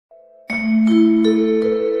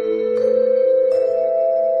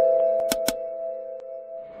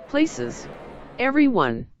places.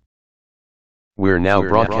 Everyone. We're now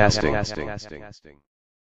broadcasting.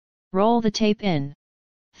 Roll the tape in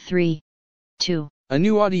 3, 2. A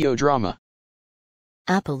new audio drama.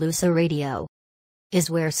 Appaloosa Radio is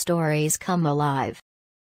where stories come alive.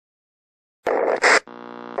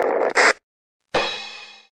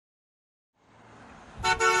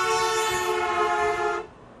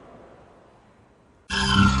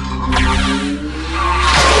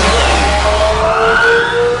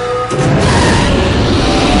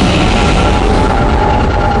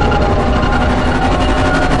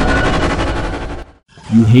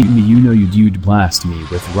 You hate me, you know you'd blast me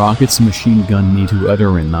with rockets, machine gun me to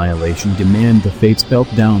utter annihilation, demand the fates belt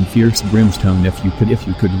down fierce brimstone. If you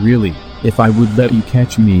could really, if I would let you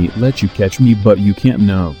catch me, but you can't.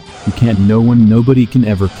 No, you can't. No one, nobody can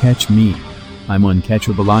ever catch me. I'm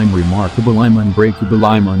uncatchable, I'm remarkable, I'm unbreakable,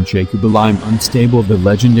 I'm unshakable, I'm unstable, the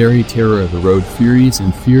legendary terror of the road, furious,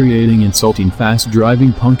 infuriating, insulting,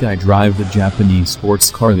 fast-driving punk. I drive the Japanese sports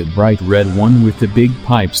car, that bright red one with the big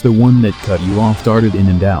pipes, the one that cut you off, darted in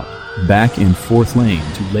and out, back and forth, lane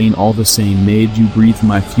to lane, all the same, made you breathe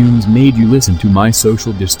my fumes, made you listen to my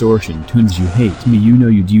social distortion tunes. You hate me, you know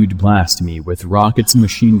you'd blast me with rockets,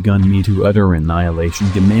 machine gun me to utter annihilation,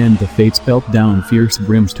 demand the fates belt down fierce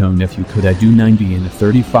brimstone. If you could, I'd do 90 in a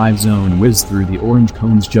 35 zone, whiz through the orange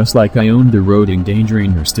cones just like I owned the road,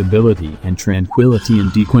 endangering your stability and tranquility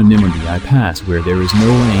and equanimity. I pass where there is no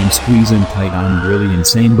lane, squeezing tight. I'm really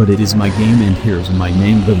insane, but it is my game, and here's my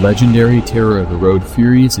name, the legendary terror of the road,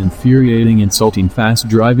 furious, infuriating, insulting,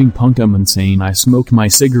 fast-driving punk. I'm insane. I smoke my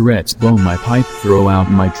cigarettes, blow my pipe, throw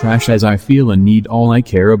out my trash as I feel a need. All I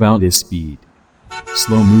care about is speed.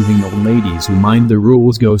 Slow-moving old ladies who mind the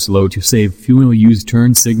rules, go slow to save fuel, use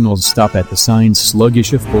turn signals, stop at the signs,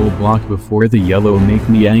 sluggish a full block before the yellow, make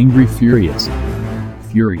me angry, furious.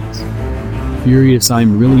 Furious,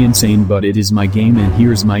 I'm really insane, but it is my game, and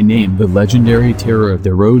here's my name, the legendary terror of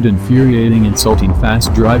the road, infuriating, insulting,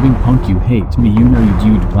 fast-driving punk. You hate me, you know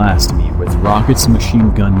you'd blast me with rockets,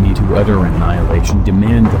 machine gun me to utter annihilation,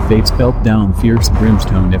 demand the fates belt down fierce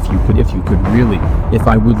brimstone. If you could really, if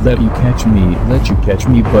I would let you catch me, but you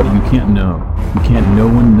can't. No, you can't. No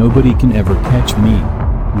one, nobody can ever catch me.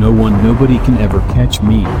 No one, nobody can ever catch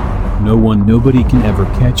me. No one, nobody can ever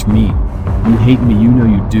catch me. You hate me, you know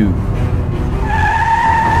you do.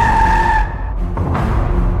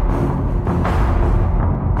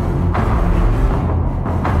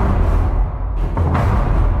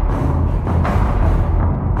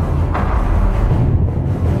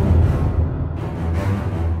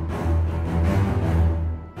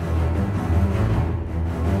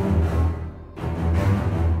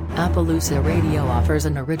 Appaloosa Radio offers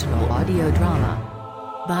an original audio drama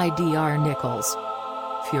by Dr. Nichols.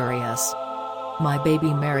 Furious. My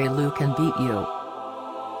Baby Mary Lou Can Beat You.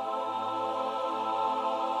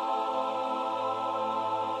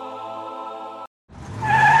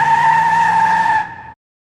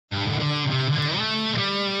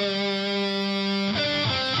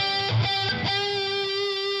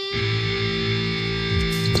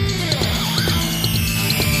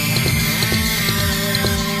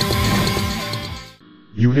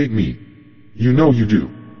 You hate me. You know you do.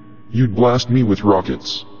 You'd blast me with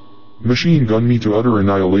rockets. Machine gun me to utter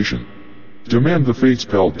annihilation. Demand the fates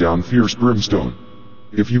belt down fierce brimstone.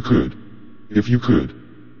 If you could.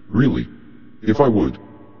 Really. If I would.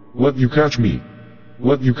 Let you catch me.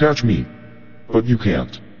 But you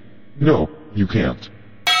can't. No, you can't.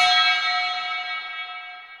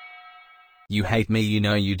 You hate me, you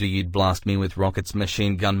know you do, you'd blast me with rockets,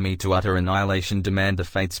 machine gun me to utter annihilation, demand the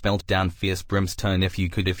fates belt down fierce brimstone. If you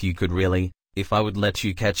could really, if I would let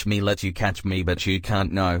you catch me, but you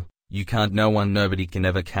can't. No, you can't. No one, nobody can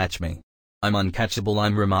ever catch me. I'm uncatchable,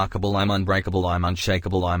 I'm remarkable, I'm unbreakable, I'm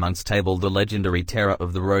unshakable, I'm unstable, the legendary terror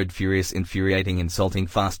of the road, furious, infuriating, insulting,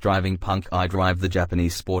 fast-driving punk. I drive the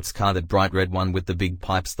Japanese sports car, that bright red one with the big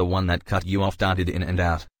pipes, the one that cut you off, darted in and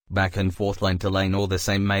out, back and forth, lane to lane, all the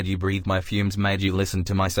same, made you breathe my fumes, made you listen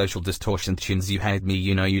to my social distortion tunes. You hate me,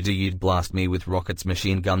 you know you do, you'd blast me with rockets,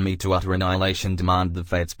 machine gun me to utter annihilation, demand the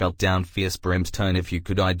fates belt down fierce brimstone. If you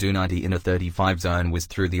could, I'd do 90 in a 35 zone, whiz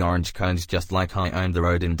through the orange cones just like I owned the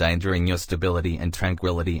road, endangering your stability and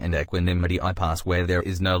tranquility and equanimity. I pass where there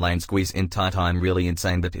is no lane, squeeze in tight. I'm really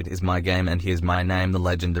insane, but it is my game, and here's my name, the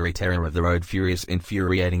legendary terror of the road, furious,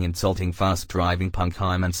 infuriating, insulting, fast driving punk.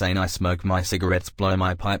 I'm insane. I smoke my cigarettes, blow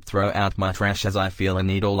my pipe, throw out my trash as I feel a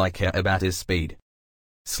need. All I care about is speed.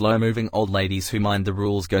 Slow-moving old ladies who mind the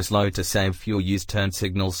rules, go slow to save fuel, use turn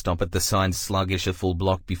signals, stop at the signs, sluggish a full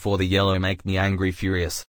block before the yellow, make me angry,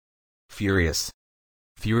 furious.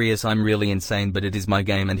 Furious, I'm really insane, but it is my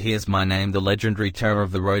game, and here's my name, the legendary terror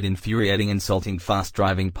of the road, infuriating, insulting, fast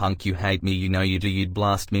driving punk. You hate me, you know you do. You'd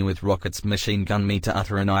blast me with rockets, machine gun me to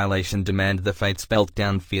utter annihilation, demand the fates, belt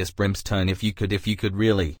down fierce brimstone. If you could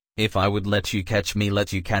really, if I would let you catch me,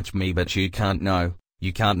 but you can't. No,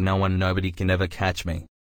 you can't. No one, nobody can ever catch me.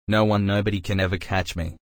 No one, nobody can ever catch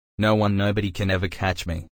me. No one, nobody can ever catch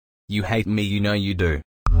me. You hate me, you know you do.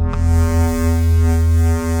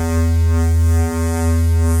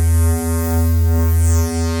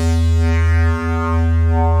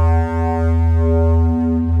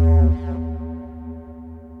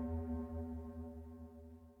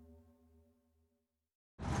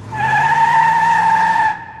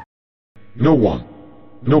 No one,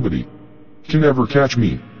 nobody, can ever catch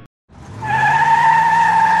me.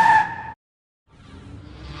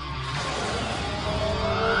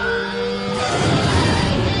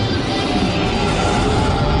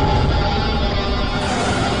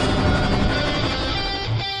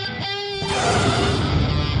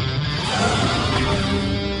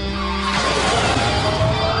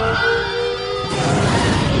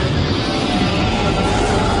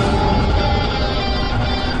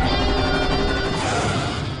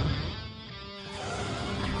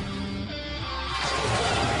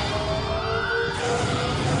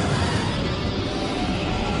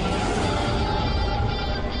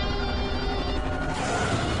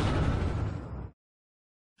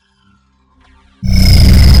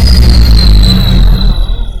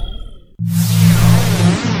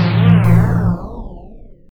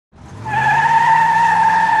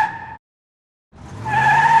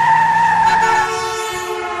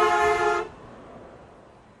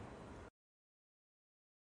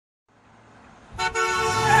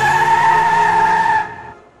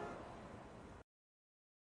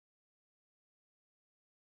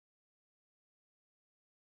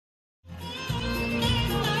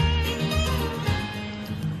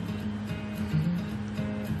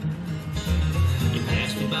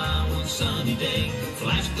 Sunny day,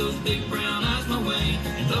 flashed those big brown eyes my way,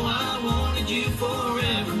 and though I wanted you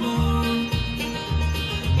forevermore,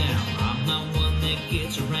 now I'm not one that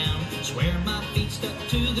gets around, swear my feet stuck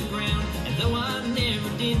to the ground, and though I never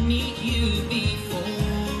did meet you before,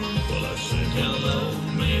 well I said hello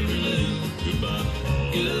Mary Lou,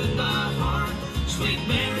 goodbye heart, sweet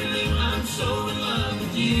Mary Lou, I'm so in love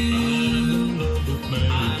with you.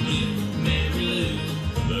 I do, Mary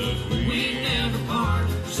Lou, we never part.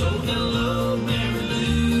 So hello, Mary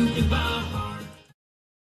Lou, goodbye, heart.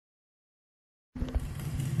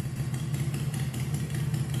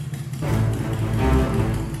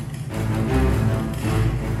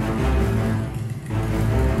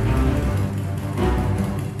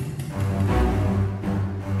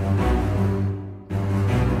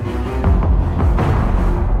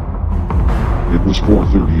 It was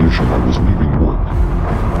 4:30ish and I was leaving work.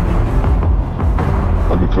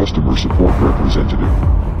 I'm a customer support representative.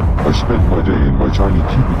 I spend my day in my tiny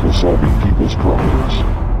cubicle solving people's problems.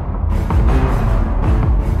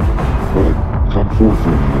 But, come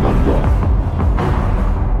 4:30 and I'm gone.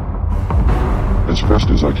 As fast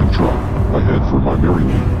as I can trot, I head for my Mary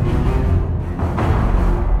Lou.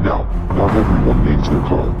 Now, not everyone names their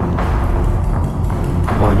car.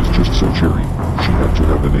 Mine is just so cherry, she had to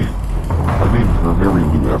have a name. I named her Mary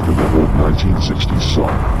Lou after that old 1960s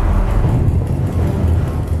song.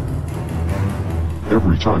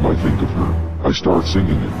 Every time I think of her, I start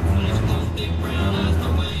singing it.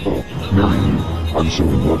 Oh, Mary Lou, I'm so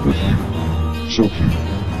in love with you. So cute.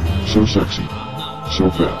 So sexy. So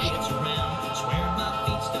fast.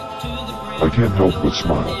 I can't help but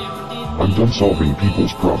smile. I'm done solving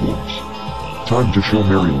people's problems. Time to show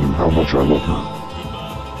Mary Lou how much I love her.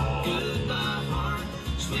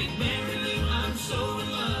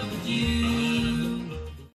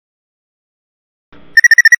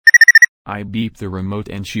 I beep the remote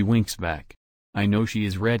and she winks back. I know she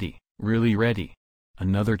is ready, really ready.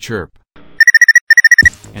 Another chirp.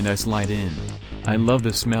 And I slide in. I love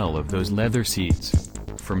the smell of those leather seats.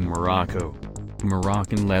 From Morocco.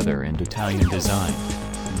 Moroccan leather and Italian design.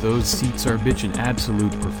 Those seats are bitchin'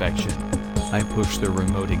 absolute perfection. I push the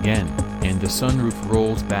remote again, and the sunroof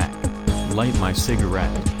rolls back. Light my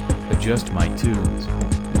cigarette. Adjust my tunes.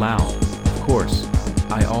 Loud, of course.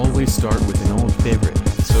 I always start with an old favorite,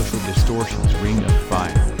 Social Distortion's Ring of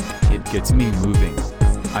Fire. It gets me moving.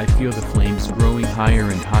 I feel the flames growing higher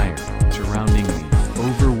and higher, surrounding me,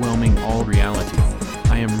 overwhelming all reality.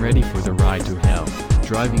 I am ready for the ride to hell,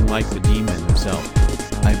 driving like the demon himself.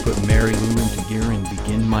 I put Mary Lou into gear and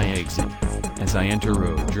begin my exit. As I enter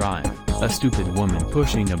road drive, a stupid woman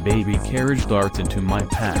pushing a baby carriage darts into my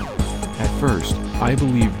path. At first, I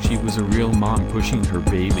believed she was a real mom pushing her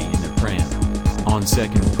baby in a pram. On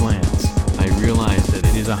second glance, I realized that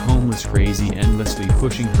it is a homeless crazy endlessly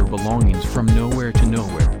pushing her belongings from nowhere to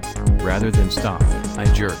nowhere. Rather than stop, I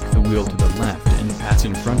jerk the wheel to the left and pass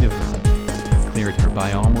in front of her. Cleared her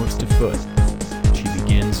by almost a foot. She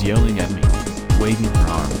begins yelling at me, waving her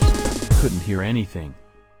arms. Couldn't hear anything.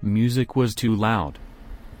 Music was too loud.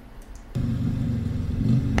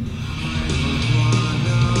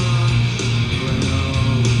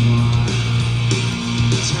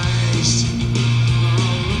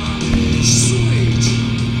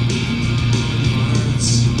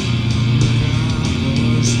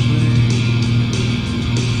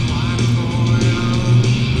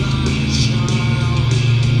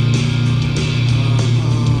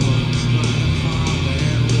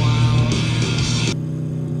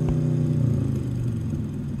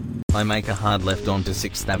 I make a hard left onto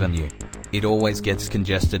 6th Avenue. It always gets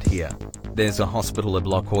congested here. There's a hospital a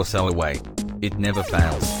block or so away. It never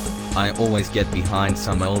fails. I always get behind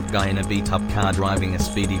some old guy in a beat-up car driving a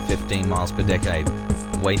speedy 15 miles per decade.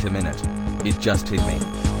 Wait a minute. It just hit me.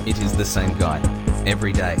 It is the same guy.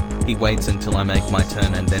 Every day, he waits until I make my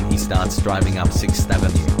turn and then he starts driving up 6th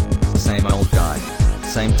Avenue. Same old guy.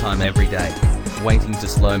 Same time every day. Waiting to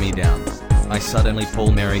slow me down. I suddenly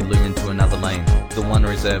pull Mary Lou into another lane, the one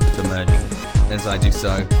reserved for merging. As I do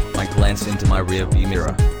so, I glance into my rearview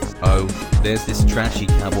mirror. Oh, there's this trashy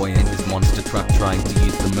cowboy in his monster truck trying to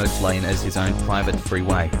use the merge lane as his own private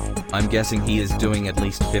freeway. I'm guessing he is doing at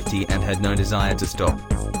least 50 and had no desire to stop.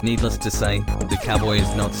 Needless to say, the cowboy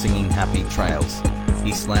is not singing Happy Trails.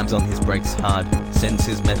 He slams on his brakes hard, sends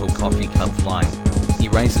his metal coffee cup flying. He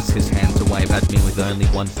raises his hand to wave at me with only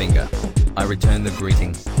one finger. I return the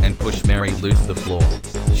greeting, and push Mary Lou to the floor.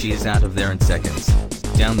 She is out of there in seconds.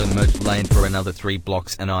 Down the merge lane for another 3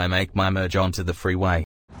 blocks and I make my merge onto the freeway.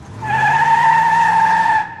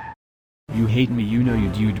 You hate me, you know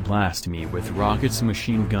you'd blast me with rockets,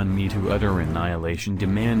 machine gun me to utter annihilation,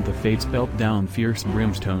 demand the fates, belt down fierce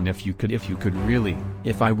brimstone. If you could really,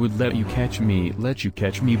 if I would let you catch me,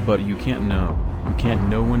 but you can't know. You can't,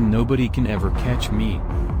 no one, nobody can ever catch me.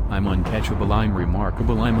 I'm uncatchable, I'm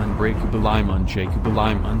remarkable, I'm unbreakable, I'm unshakable,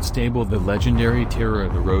 I'm unstable, the legendary terror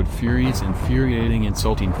of the road, furious, infuriating,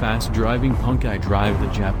 insulting, fast-driving punk. I drive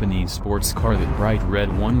the Japanese sports car, that bright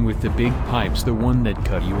red one with the big pipes, the one that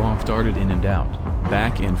cut you off, darted in and out,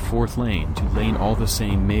 back and forth, lane to lane, all the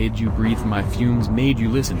same, made you breathe my fumes, made you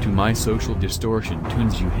listen to my social distortion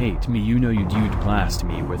tunes. You hate me, you know you'd blast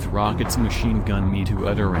me with rockets, machine gun me to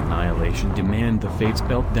utter annihilation, demand the fates,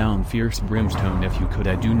 belt down fierce brimstone. If you could,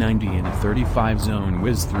 I do 90 in a 35 zone,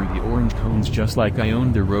 whiz through the orange cones just like I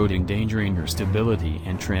own the road, endangering her stability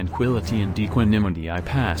and tranquility and equanimity. I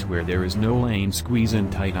pass where there is no lane, squeeze in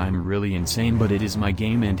tight. I'm really insane, but it is my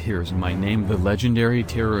game, and here's my name, the legendary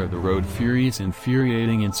terror of the road, furious,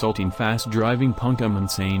 infuriating, insulting, fast-driving punk. I'm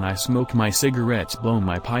insane. I smoke my cigarettes, blow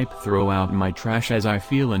my pipe, throw out my trash as I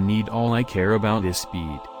feel a need. All I care about is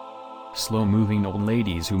speed. Slow-moving old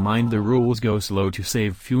ladies who mind the rules go slow to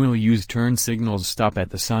save fuel, use turn signals, stop at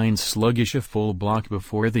the signs, sluggish a full block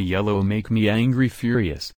before the yellow, make me angry,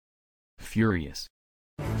 furious.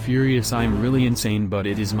 Furious, I'm really insane, but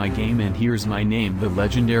it is my game, and here's my name, the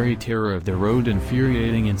legendary terror of the road,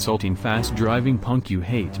 infuriating, insulting, fast-driving punk. You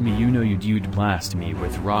hate me, you know you'd blast me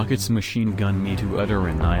with rockets, machine gun me to utter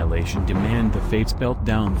annihilation, demand the fates, belt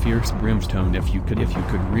down fierce brimstone. If you could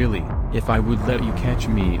really, if I would let you catch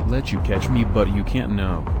me, but you can't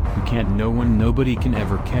know. You can't, no one, nobody can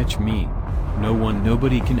ever catch me. No one,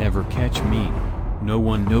 nobody can ever catch me. No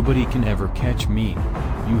one, nobody can ever catch me.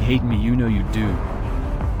 You hate me, you know you do.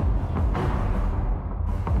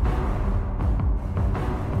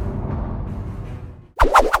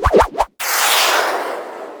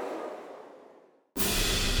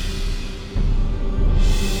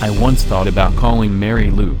 I once thought about calling Mary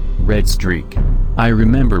Lou Red Streak. I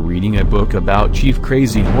remember reading a book about Chief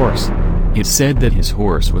Crazy Horse. It said that his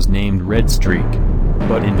horse was named Red Streak.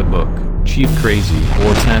 But in the book, Chief Crazy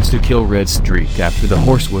Horse has to kill Red Streak after the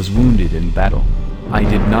horse was wounded in battle. I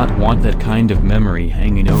did not want that kind of memory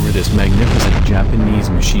hanging over this magnificent Japanese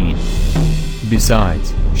machine.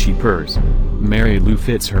 Besides, she purrs. Mary Lou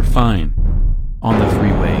fits her fine. On the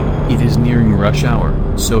freeway, it is nearing rush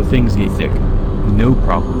hour, so things get thick. No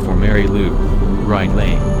problem for Mary Lou. Right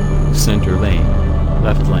lane, center lane,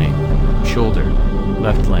 left lane, shoulder,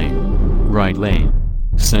 left lane, right lane,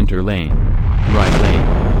 center lane, right lane.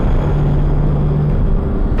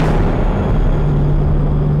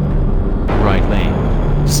 Right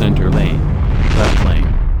lane, center lane, left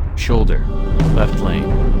lane, shoulder, left lane,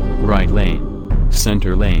 right lane,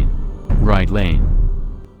 center lane, right lane.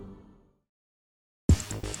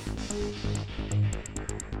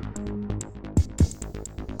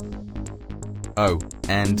 Oh,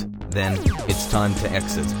 and then it's time to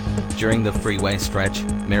exit. During the freeway stretch,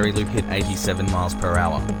 Mary Lou hit 87 miles per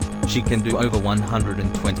hour. She can do over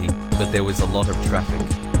 120, but there was a lot of traffic.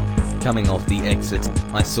 Coming off the exit,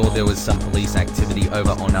 I saw there was some police activity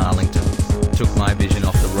over on Arlington. Took my vision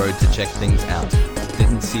off the road to check things out.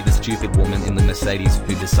 Didn't see the stupid woman in the Mercedes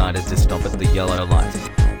who decided to stop at the yellow light.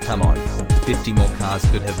 Come on, 50 more cars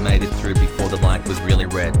could have made it through before the light was really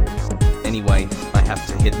red. Anyway, I have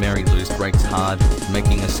to hit Mary Lou's brakes hard,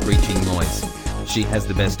 making a screeching noise. She has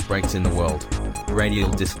the best brakes in the world. Radial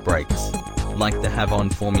disc brakes. Like they have on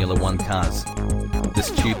Formula 1 cars. The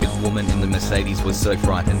stupid woman in the Mercedes was so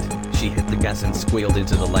frightened, she hit the gas and squealed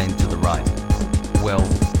into the lane to the right. Well,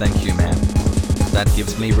 thank you, man. That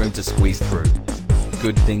gives me room to squeeze through.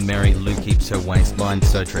 Good thing Mary Lou keeps her waistline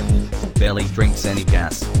so trim. Barely drinks any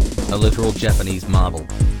gas. A literal Japanese marvel.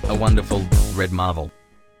 A wonderful, red marvel.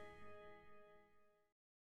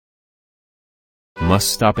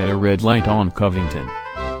 Must stop at a red light on Covington.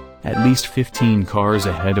 At least 15 cars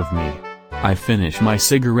ahead of me. I finish my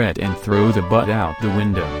cigarette and throw the butt out the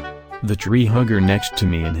window. The tree hugger next to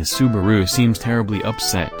me in his Subaru seems terribly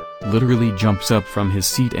upset, literally jumps up from his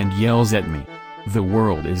seat and yells at me. The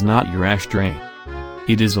world is not your ashtray.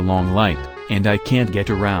 It is a long light, and I can't get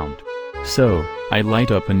around. So, I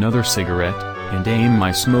light up another cigarette, and aim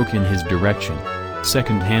my smoke in his direction.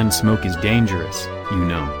 Second-hand smoke is dangerous, you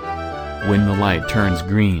know. When the light turns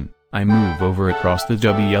green, I move over across the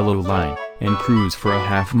yellow line, and cruise for a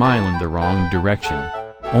half mile in the wrong direction.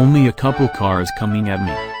 Only a couple cars coming at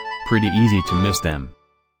me. Pretty easy to miss them.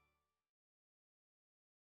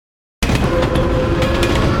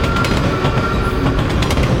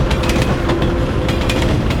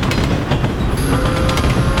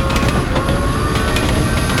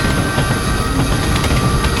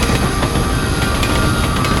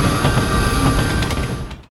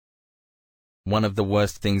 One of the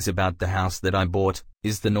worst things about the house that I bought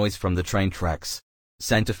is the noise from the train tracks.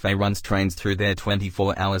 Santa Fe runs trains through there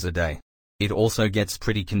 24 hours a day. It also gets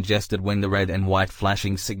pretty congested when the red and white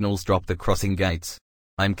flashing signals drop the crossing gates.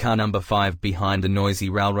 I'm car number 5 behind the noisy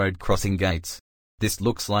railroad crossing gates. This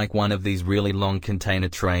looks like one of these really long container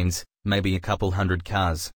trains, maybe a couple hundred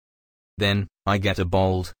cars. Then, I get a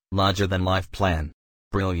bold, larger-than-life plan.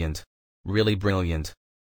 Brilliant. Really brilliant.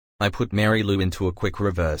 I put Mary Lou into a quick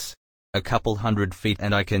reverse. A couple hundred feet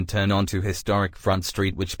and I can turn onto historic Front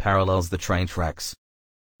Street which parallels the train tracks.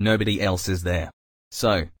 Nobody else is there.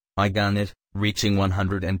 So, I gun it, reaching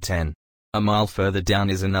 110. A mile further down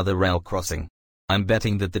is another rail crossing. I'm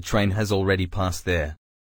betting that the train has already passed there.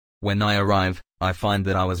 When I arrive, I find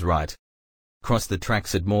that I was right. Cross the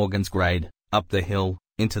tracks at Morgan's Grade, up the hill,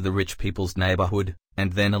 into the rich people's neighborhood,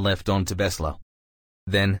 and then a left onto Bessler.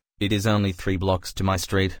 Then, it is only 3 blocks to my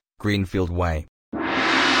street, Greenfield Way.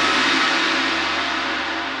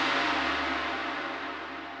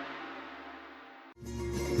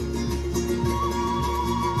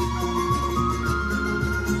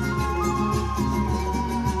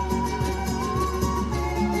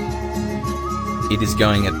 It is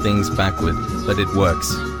going at things backward, but it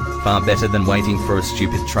works. Far better than waiting for a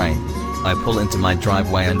stupid train. I pull into my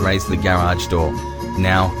driveway and raise the garage door.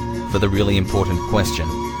 Now, for the really important question.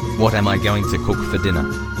 What am I going to cook for dinner?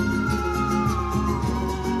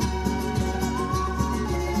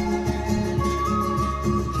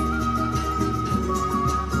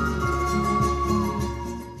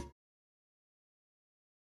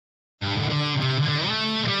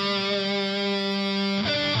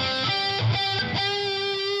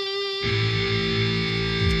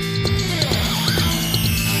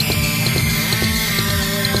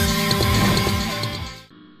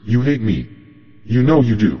 You hate me. You know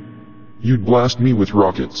you do. You'd blast me with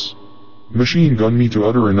rockets. Machine gun me to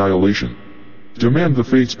utter annihilation. Demand the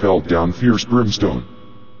fates pelt down fierce brimstone.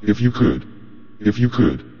 If you could. If you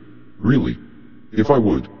could. Really. If I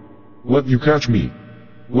would. Let you catch me.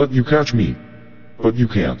 Let you catch me. But you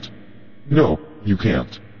can't. No, you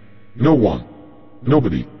can't. No one.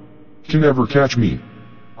 Nobody. Can ever catch me.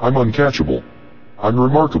 I'm uncatchable. I'm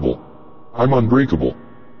remarkable. I'm unbreakable.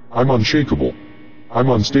 I'm unshakable. I'm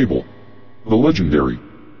unstable. The legendary.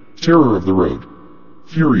 Terror of the road.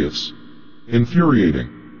 Furious. Infuriating.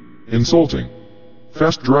 Insulting.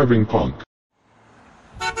 Fast-driving punk.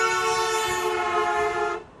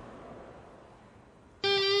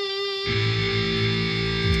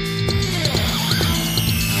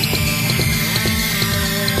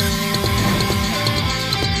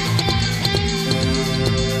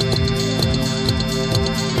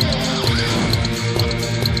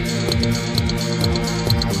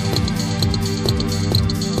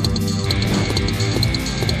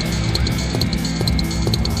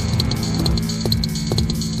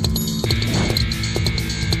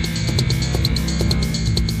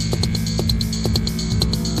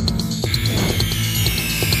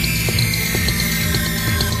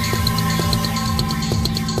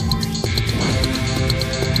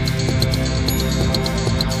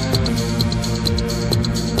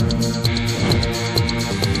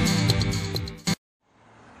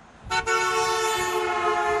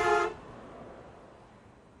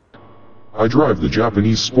 I drive the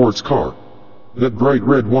Japanese sports car. That bright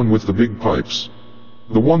red one with the big pipes.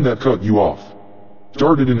 The one that cut you off.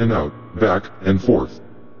 Darted in and out, back and forth.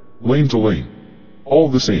 Lane to lane. All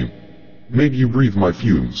the same. Made you breathe my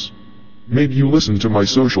fumes. Made you listen to my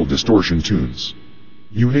social distortion tunes.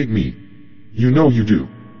 You hate me. You know you do.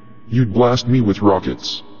 You'd blast me with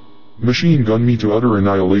rockets. Machine gun me to utter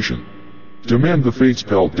annihilation. Demand the fates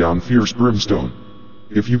pelt down fierce brimstone.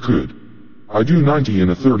 If you could. I do 90 in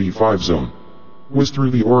a 35 zone. Whiz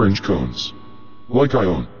through the orange cones. Like I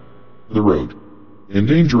own the road.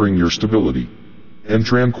 Endangering your stability. And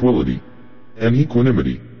tranquility. And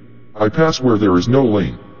equanimity. I pass where there is no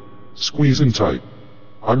lane. Squeezing tight.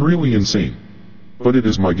 I'm really insane. But it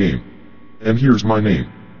is my game. And here's my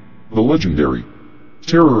name. The legendary.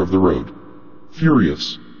 Terror of the road.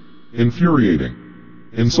 Furious. Infuriating.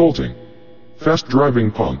 Insulting. Fast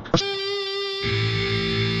driving punk.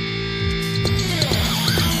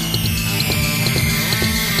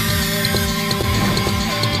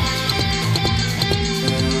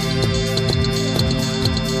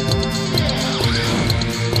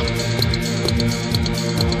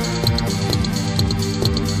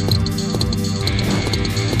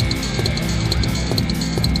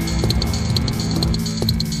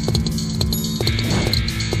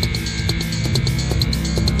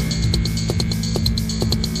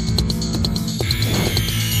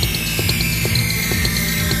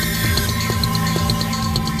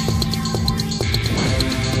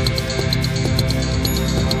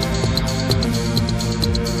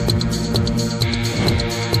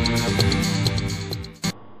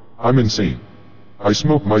 I'm insane. I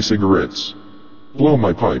smoke my cigarettes. Blow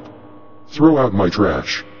my pipe. Throw out my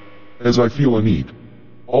trash. As I feel a need.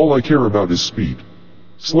 All I care about is speed.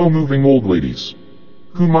 Slow-moving old ladies.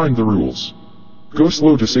 Who mind the rules. Go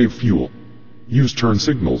slow to save fuel. Use turn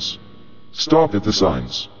signals. Stop at the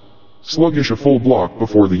signs. Sluggish a full block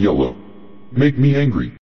before the yellow. Make me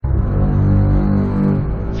angry.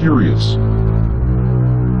 Furious.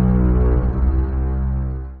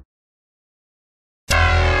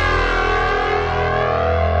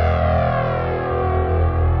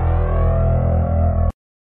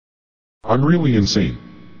 I'm really insane.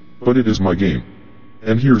 But it is my game.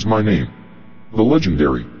 And here's my name. The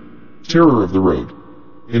legendary. Terror of the road.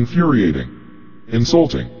 Infuriating.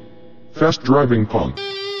 Insulting. Fast driving punk.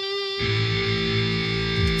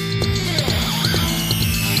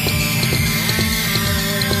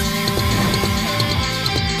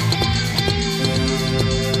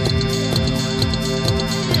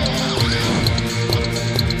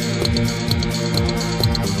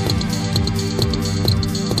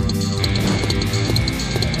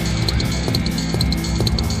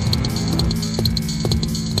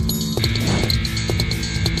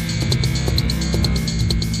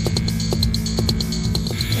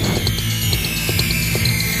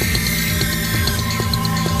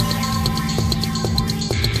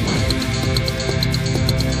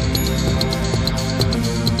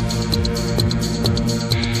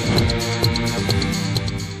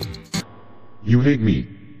 You hate me.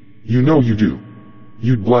 You know you do.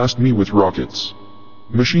 You'd blast me with rockets.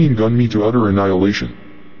 Machine gun me to utter annihilation.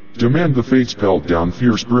 Demand the fates pelt down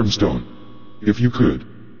fierce brimstone. If you could.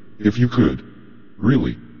 If you could.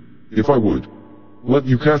 Really. If I would. Let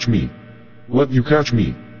you catch me. Let you catch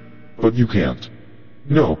me. But you can't.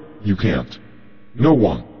 No, you can't. No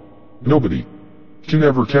one. Nobody. Can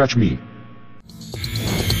ever catch me.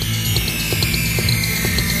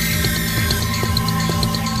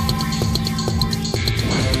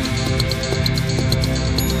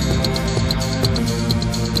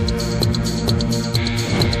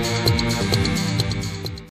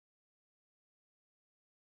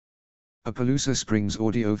 Appaloosa Springs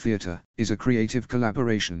Audio Theater is a creative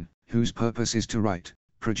collaboration whose purpose is to write,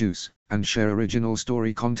 produce, and share original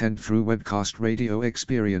story content through webcast radio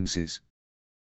experiences.